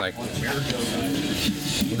what I mean? Like,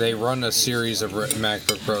 they run a series of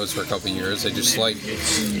MacBook Pros for a couple of years. They do slight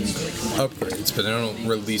upgrades, but they don't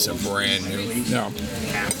release a brand new. No.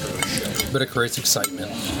 But it creates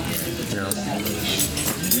excitement. You know.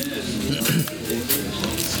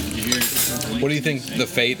 What do you think the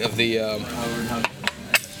fate of the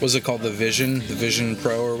was it called the Vision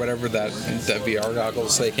Pro or whatever, that VR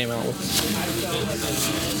goggles they came out with?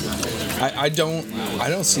 I don't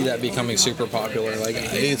see that becoming super popular. Like,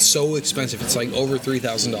 it's so expensive. It's like over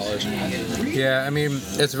 $3,000. Yeah, I mean,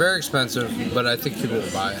 it's very expensive, but I think people will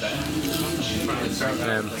buy it.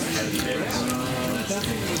 And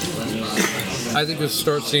I think we'll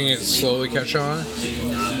start seeing it slowly catch on.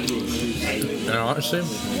 And honestly,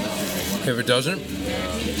 if it doesn't,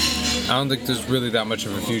 I don't think there's really that much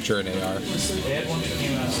of a future in AR.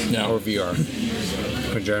 No. Or VR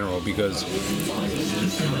in general, because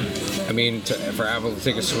I mean, for Apple to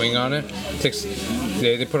take a swing on it,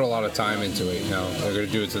 they put a lot of time into it. You know, they're going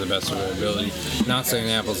to do it to the best of their ability. Not saying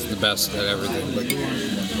Apple's the best at everything, but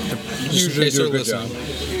usually do a good job.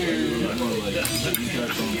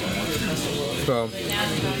 So,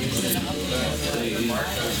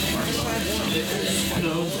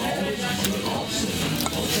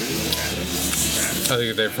 I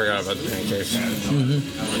think they forgot about the pancakes.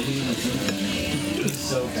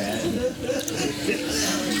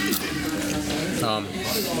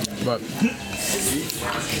 But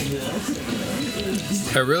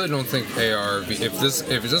I really don't think AR. If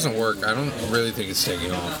it doesn't work, I don't really think it's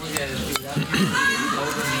taking off.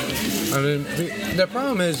 I mean, the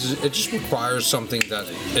problem is it just requires something that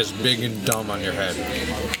is big and dumb on your head.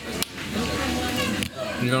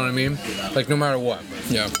 You know what I mean? Like no matter what.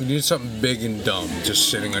 Yeah. You need something big and dumb just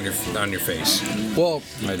sitting on your face. Well,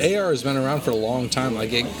 AR has been around for a long time.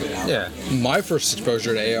 Like, my first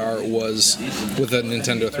exposure to AR was with the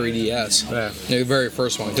Nintendo 3DS. Yeah. The very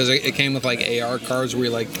first one, because it came with like AR cards where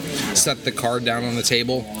you like set the card down on the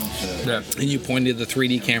table. Yeah. And you pointed the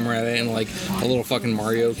 3D camera at it, and like a little fucking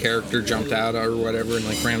Mario character jumped out or whatever, and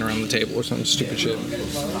like ran around the table or some stupid shit.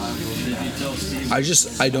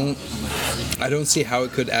 I don't see how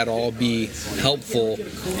it could at all be helpful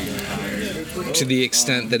to the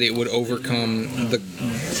extent that it would overcome the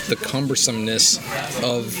cumbersomeness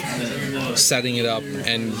of setting it up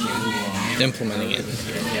and implementing it.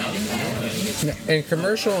 In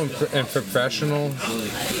commercial and professional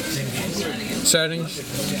settings,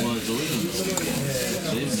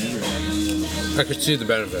 I could see the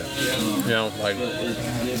benefit. You know,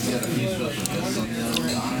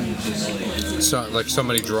 like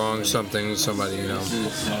somebody drawing something, somebody, you know.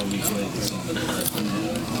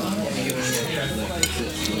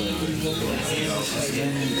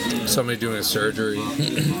 Somebody doing a surgery.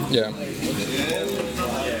 Yeah.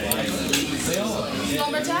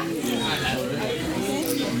 Number 10?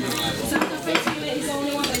 Super face unit is the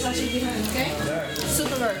only one that's actually behind, okay?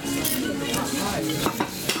 Super works.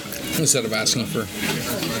 Instead of asking for...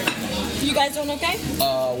 You guys doing okay?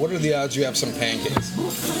 What are the odds you have some pancakes?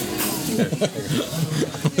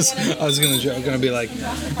 I was gonna be like,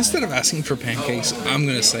 instead of asking for pancakes, I'm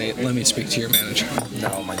gonna say, let me speak to your manager.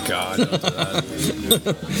 Oh my God, don't do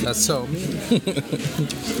that. That's so mean.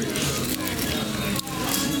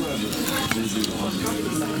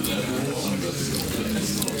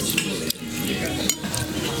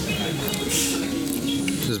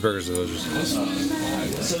 This burger's delicious.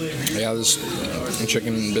 Yeah, this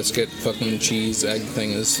chicken biscuit fucking cheese egg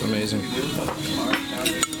thing is amazing.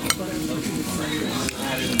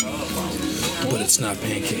 But it's not You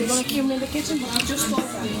pancakes. want to keep them in the kitchen? Just go.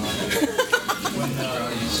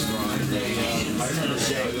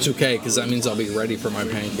 It's okay, because that means I'll be ready for my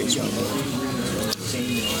pancakes right now.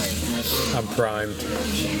 I'm primed.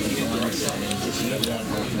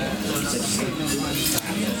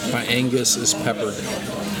 My Angus is peppered.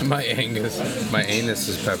 My anus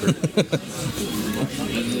is peppered.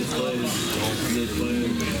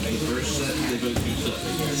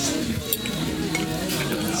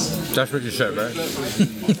 That's what you said, right?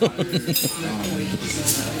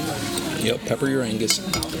 Yep, pepper your Angus.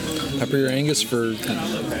 Pepper your Angus for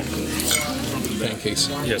pancakes.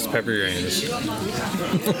 Yes, pepper your anus.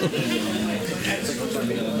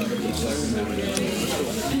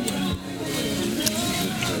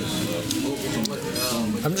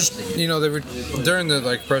 I'm just, you know, they were during the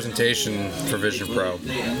like presentation for Vision Pro.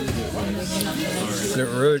 They're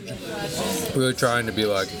really trying to be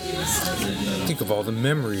like, think of all the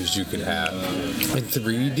memories you could have in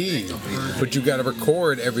 3D, but you got to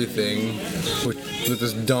record everything with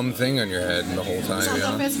this dumb thing on your head the whole time. You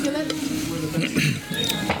know?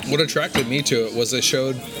 What attracted me to it was they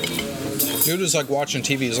showed. Dude was like watching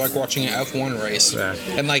TV. He was like watching an F1 race. Yeah.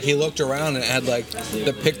 And like he looked around and it had like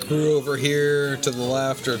the pit crew over here to the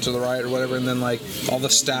left or to the right or whatever, and then like all the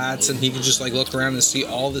stats, and he could just like look around and see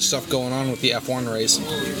all this stuff going on with the F1 race.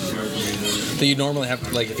 That you normally have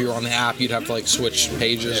to, like, if you were on the app, you'd have to like switch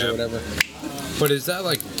pages or whatever. But is that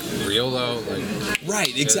like real though? Like,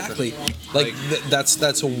 right, exactly. Like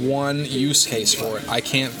that's one use case for it. I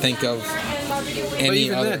can't think of any but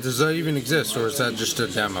even other. that, does that even exist, or is that just a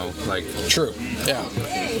demo? Like, true. Yeah.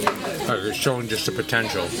 It's showing just the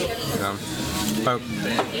potential. You know?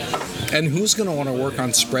 And who's gonna want to work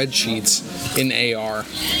on spreadsheets in AR?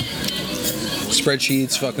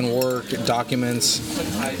 Spreadsheets, fucking work, documents.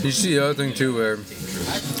 You see the other thing too, where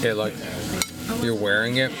it like you're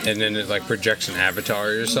wearing it and then it like projects an avatar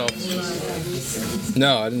of yourself.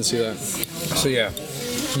 No, I didn't see that. So yeah,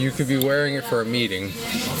 you could be wearing it for a meeting,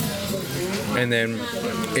 and then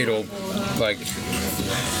it'll like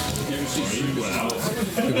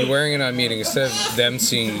you'll be wearing it on a meeting. Instead of them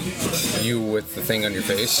seeing you with the thing on your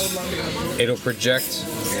face, it'll project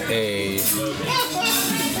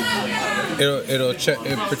it'll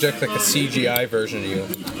project like a CGI version of you.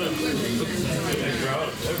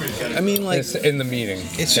 I mean, like, it's in the meeting,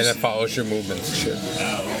 it's and just, it follows your movements and shit.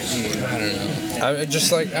 I don't know. I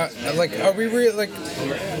just like, are we really like,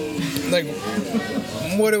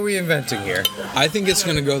 what are we inventing here? I think it's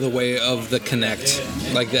gonna go the way of the Kinect,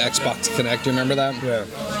 like the Xbox Kinect. You remember that? Yeah.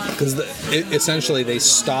 because essentially they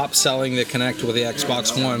stopped selling the Kinect with the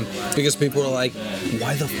Xbox One because people were like,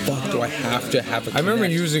 why the fuck do I have to have a Kinect? I remember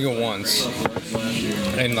using it once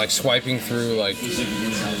and like swiping through like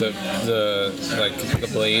the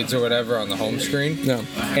blades or whatever on the home screen. Yeah.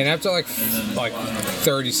 And after like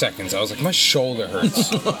 30 seconds, I was like, my shoulder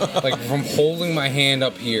hurts. Like from holding my hand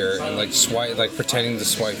up here and like swipe, like pretending to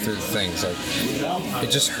swipe through the things, like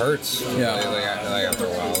it just hurts. Yeah. Like after a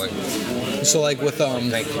while, like. So like with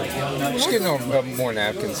Thank you. Just getting more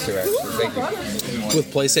napkins too. Actually, thank you.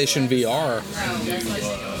 with PlayStation VR,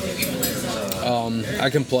 I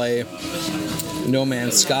can play No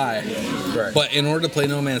Man's Sky. Right. But in order to play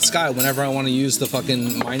No Man's Sky, whenever I want to use the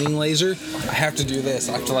fucking mining laser, I have to do this.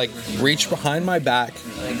 I have to like reach behind my back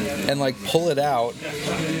and like pull it out,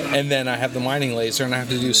 and then I have the mining laser, and I have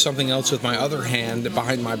to do something else with my other hand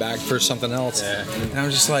behind my back for something else. Yeah. And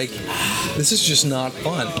I'm just like, this is just not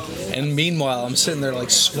fun. And meanwhile, I'm sitting there like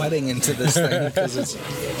sweating into this thing because it's.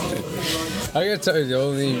 I gotta tell you, the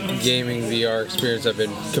only gaming VR experience I've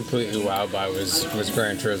been completely wowed by was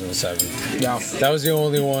Gran Turismo 7. Yeah. That was the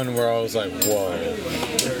only one where I was like, whoa.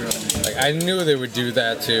 Like I knew they would do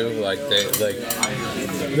that too.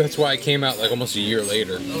 That's why it came out like almost a year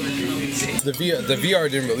later. The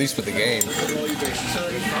VR didn't release with the game.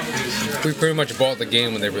 We pretty much bought the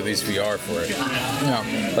game when they released VR for it.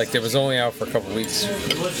 Yeah. Like it was only out for a couple weeks.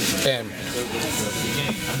 And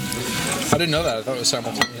I didn't know that. I thought it was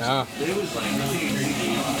simultaneous. yeah.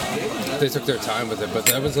 They took their time with it, but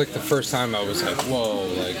that was like the first time I was like, whoa,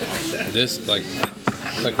 like this, like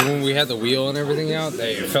when we had the wheel and everything out,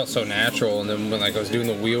 it felt so natural. And then when like I was doing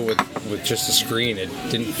the wheel with just the screen, it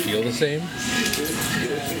didn't feel the same.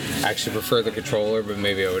 I actually prefer the controller, but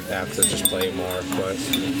maybe I would have to just play more. But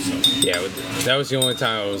yeah, that was the only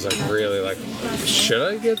time I was like really like, should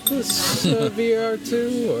I get this VR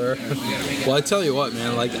too? Or well, I tell you what,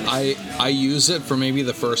 man. Like I use it for maybe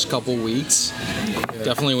the first couple weeks. Yeah.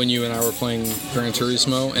 Definitely when you and I were playing Gran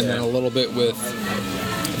Turismo, and then a little bit with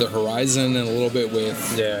the Horizon, and a little bit with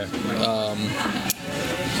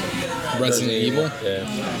Resident Evil. Yeah.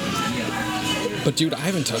 But dude, I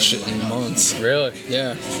haven't touched it in months. Really?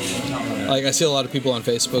 Yeah. Like I see a lot of people on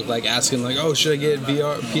Facebook like asking like, "Oh, should I get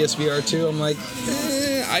PSVR 2?" I'm like,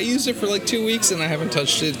 I used it for like 2 weeks and I haven't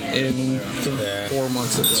touched it in 4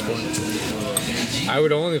 months at this point. I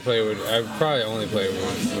would probably only play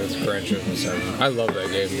with Gran Turismo 7. I love that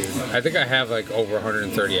game, dude. I think I have like over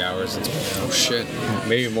 130 hours. Oh shit.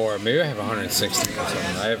 Maybe more. Maybe I have 160 or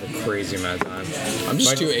something. I have a crazy amount of time. I'm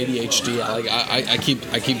just too ADHD.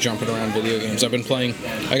 I keep jumping around video games. I've been playing.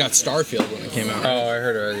 I got Starfield when it came out. Oh, I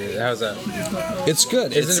heard it. How's that? It's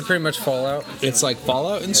good. Isn't it pretty much Fallout? It's like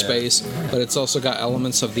Fallout in space, but it's also got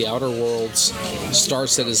elements of the Outer Worlds, Star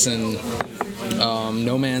Citizen,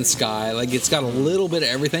 No Man's Sky. Like it's got a little bit of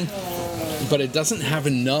everything, but it doesn't have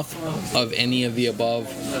enough of any of the above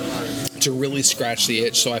to really scratch the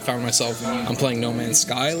itch. So I found myself, I'm playing No Man's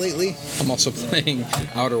Sky lately. I'm also playing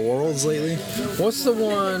Outer Worlds lately. What's the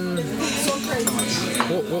one?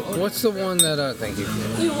 What's the one that? Thank you.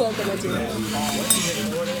 You're welcome.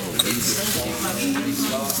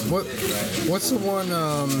 What's the one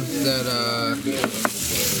that?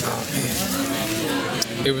 Oh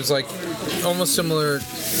man, it was like almost similar to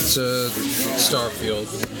Starfield.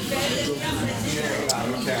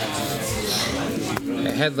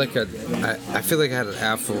 It had like I feel like it had an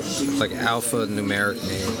alpha numeric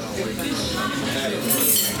name.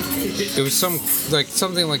 It was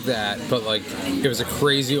something like that, but like it was a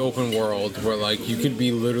crazy open world where like you could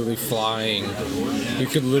be literally flying. You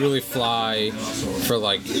could literally fly for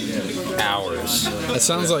like hours. It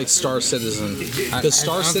sounds like Star Citizen. Because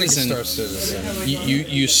Star Citizen,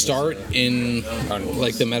 you start in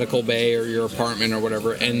like the medical bay or your apartment or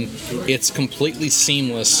whatever, and it's completely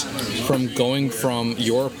seamless from going from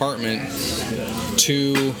your apartment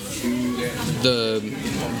to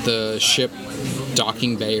the ship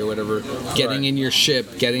docking bay or whatever, getting in your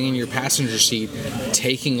ship, getting in your passenger seat,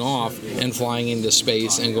 taking off and flying into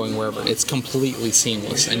space and going wherever. It's completely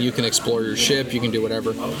seamless, and you can explore your ship, you can do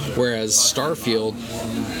whatever. Whereas Starfield,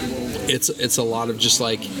 it's a lot of just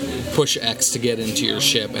like push X to get into your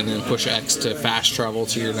ship and then push X to fast travel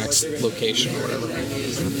to your next location or whatever.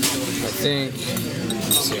 I think.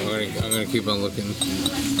 Let's see, I'm gonna keep on looking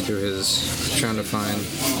through his, trying to find.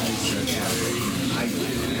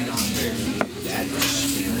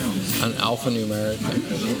 An alphanumeric.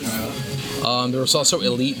 There was also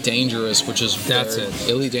Elite Dangerous, which is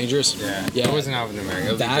Elite Dangerous. Yeah. It wasn't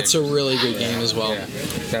alphanumeric. That's a really good game as well. Yeah.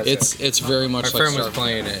 It's very much. My friend was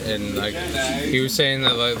playing it, and like he was saying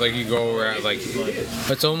that like you go around, like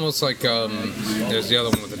it's almost like there's the other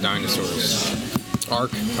one with the dinosaurs.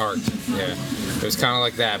 Ark. Yeah. It was kind of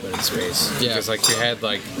like that, but in space. Yeah. Because like you had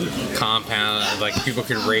like compound, like people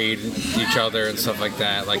could raid each other and stuff like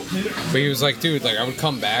that. Like, but he was like, dude, like I would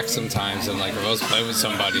come back sometimes and like if I was playing with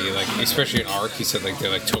somebody, like especially in Ark, he said like they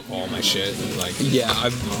like took all my shit. And, like Yeah,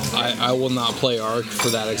 I will not play Ark for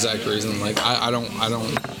that exact reason. Like I don't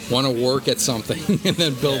want to work at something and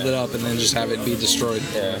then build it up and then just have it be destroyed.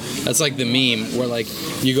 Yeah. That's like the meme where like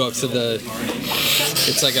you go up to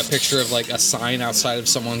it's like a picture of like a sign outside of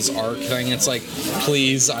someone's Ark thing. It's like,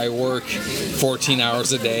 please, I work 14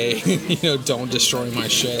 hours a day. Don't destroy my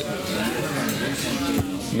shit.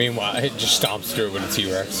 Meanwhile, it just stomps through it with a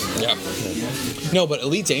T-Rex. Yeah. No, but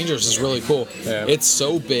Elite Dangerous is really cool. Yeah. It's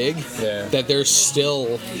so big that there's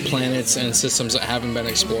still planets and systems that haven't been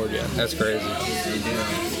explored yet. That's crazy.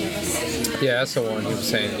 Yeah, that's the one he was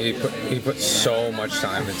saying. He put so much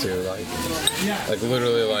time into like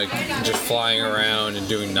literally like just flying around and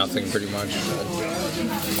doing nothing pretty much.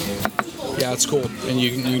 Yeah, it's cool, and you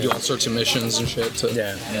can do all sorts of missions and shit.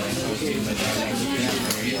 Yeah.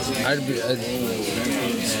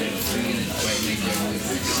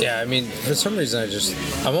 Yeah, I mean, for some reason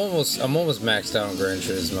I'm almost maxed out on Gran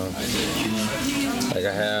Turismo. Like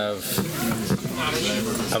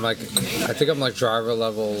I think I'm like driver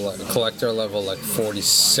level, like, collector level, like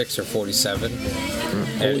 46 or 47.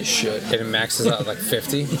 Holy shit! And it maxes out at like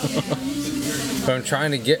 50. But I'm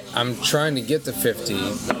trying to get to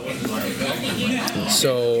 50,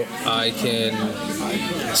 so I can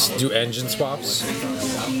do engine swaps.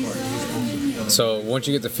 So once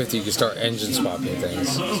you get to 50, you can start engine swapping things.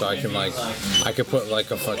 So I could put like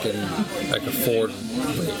a Ford,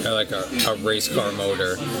 like a race car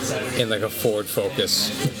motor in like a Ford Focus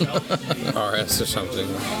RS or something.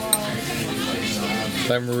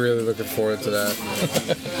 I'm really looking forward to that.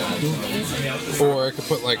 Or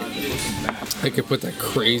I could put that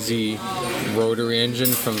crazy rotary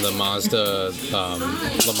engine from the Mazda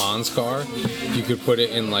Le Mans car. You could put it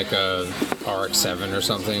in like a RX-7 or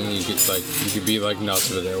something. You could be like nuts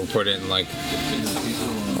with it. Or put it in like,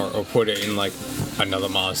 or put it in like another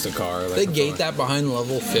Mazda car. Like they gate that behind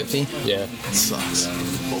level 50. Yeah, it sucks.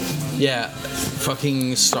 Yeah,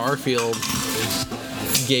 fucking Starfield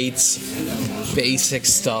gates basic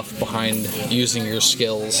stuff behind using your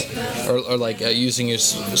skills or like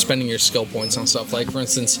spending your skill points on stuff. Like for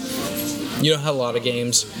instance, you know how a lot of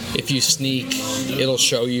games, if you sneak, it'll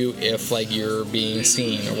show you if like you're being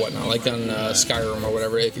seen or whatnot. Like on Skyrim or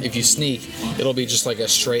whatever, if you sneak, it'll be just like a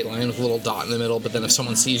straight line with a little dot in the middle, but then if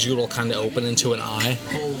someone sees you, it'll kind of open into an eye.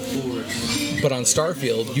 But on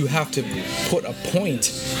Starfield, you have to put a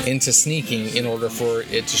point into sneaking in order for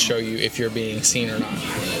it to show you if you're being seen or not.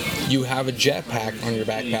 You have a jetpack on your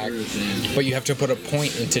backpack, but you have to put a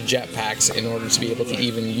point into jetpacks in order to be able to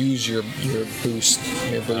even use your boost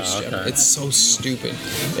jetpack. It's so stupid.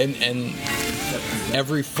 And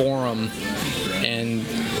every forum and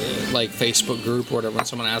like Facebook group or whatever, when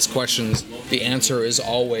someone asks questions, the answer is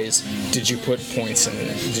always, did you put points in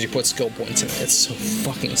it? Did you put skill points in it? It's so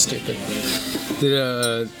fucking stupid.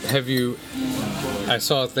 I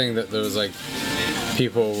saw a thing that there was like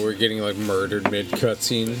people were getting like murdered mid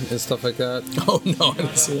cutscene and stuff like that. Oh no, I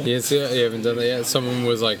didn't see that. You didn't see that? You haven't done that yet?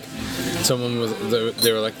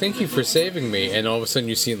 They were like, thank you for saving me, and all of a sudden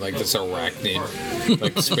you see like this arachnid,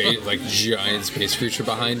 like space, like giant space creature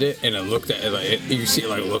behind it, and I looked at it, like you see it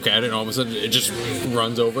like look at it, and all of a sudden it just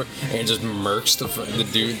runs over and just murks the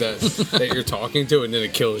dude that you're talking to, and then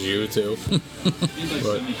it kills you too.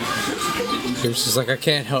 But it was just like I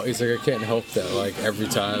can't help that, like every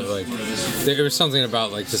time, like there was something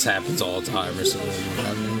about like this happens all the time or something.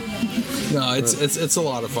 I mean, no, it's a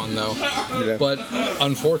lot of fun though. Yeah. But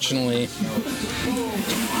unfortunately,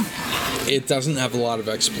 it doesn't have a lot of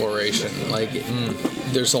exploration. Like,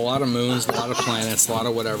 there's a lot of moons, a lot of planets, a lot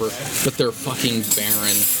of whatever, but they're fucking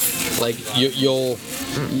barren. Like,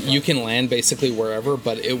 you can land basically wherever,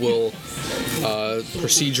 but it will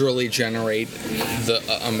procedurally generate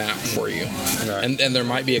a map for you. Right. And there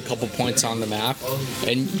might be a couple points on the map,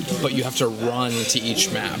 but you have to run to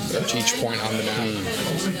each map, or to each point on the map.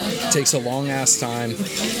 It takes a long ass time,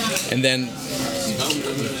 and then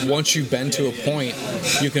once you've been to a point,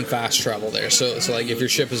 you can fast travel there. So like if your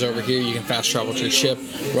ship is over here, you can fast travel to your ship,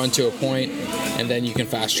 run to a point, and then you can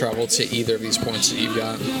fast travel to either of these points that you've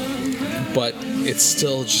got. But it's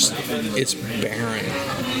still just, it's barren.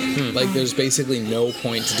 Like there's basically no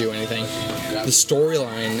point to do anything. The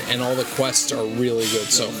storyline and all the quests are really good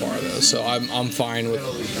so far though, so I'm fine with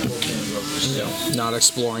not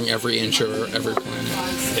exploring every inch of every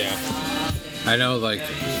planet. Yeah, I know. Like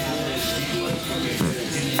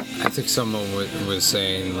I think someone was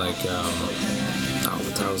saying like,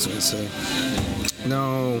 what I was gonna say.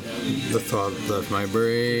 No, the thought left my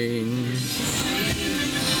brain.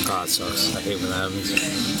 God, it sucks. I hate when that happens.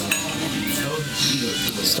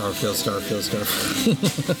 Starfield.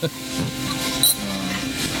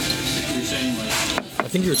 I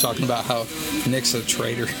think you were talking about how Nick's a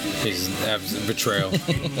traitor. He's a betrayal.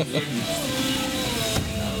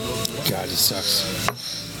 God, it sucks.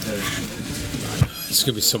 There's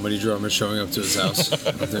gonna be so many drummers showing up to his house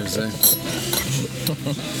on Thursday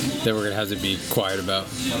that we're gonna have to be quiet about.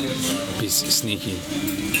 Be sneaky.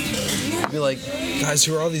 Be like, guys,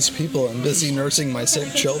 who are all these people? I'm busy nursing my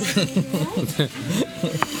sick children.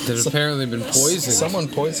 They've apparently been poisoned. Someone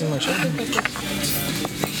poisoned my children.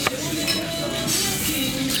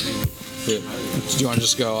 Yeah. Do you want to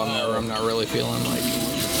just go on that, or I'm not really feeling like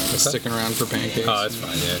sticking around for pancakes? Oh, that's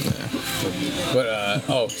fine, yeah.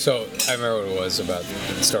 But, so I remember what it was about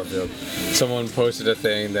Starfield. Someone posted a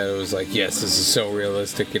thing that it was like, yes, this is so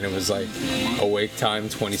realistic, and it was like awake time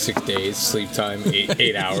 26 days, sleep time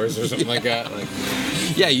 8 hours or something like that. Like,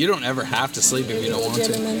 yeah, you don't ever have to sleep if you don't want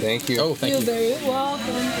to. thank you. Oh, thank you. You're very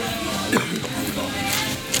welcome.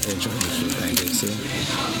 Enjoy the food pancakes, too.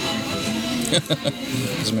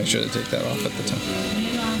 Just make sure to take that off at the time.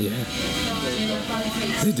 Yeah.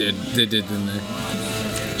 They did, didn't they?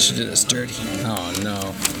 She did us dirty. Oh,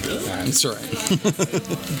 no. It's all right.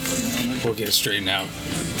 We'll get it straightened out.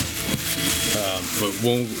 But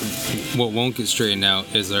what won't get straightened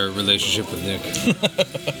out is our relationship with Nick.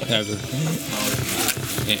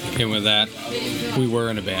 And with that, we were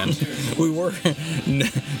in a band. We were.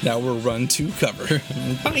 Now we're run to cover.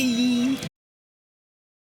 Bye.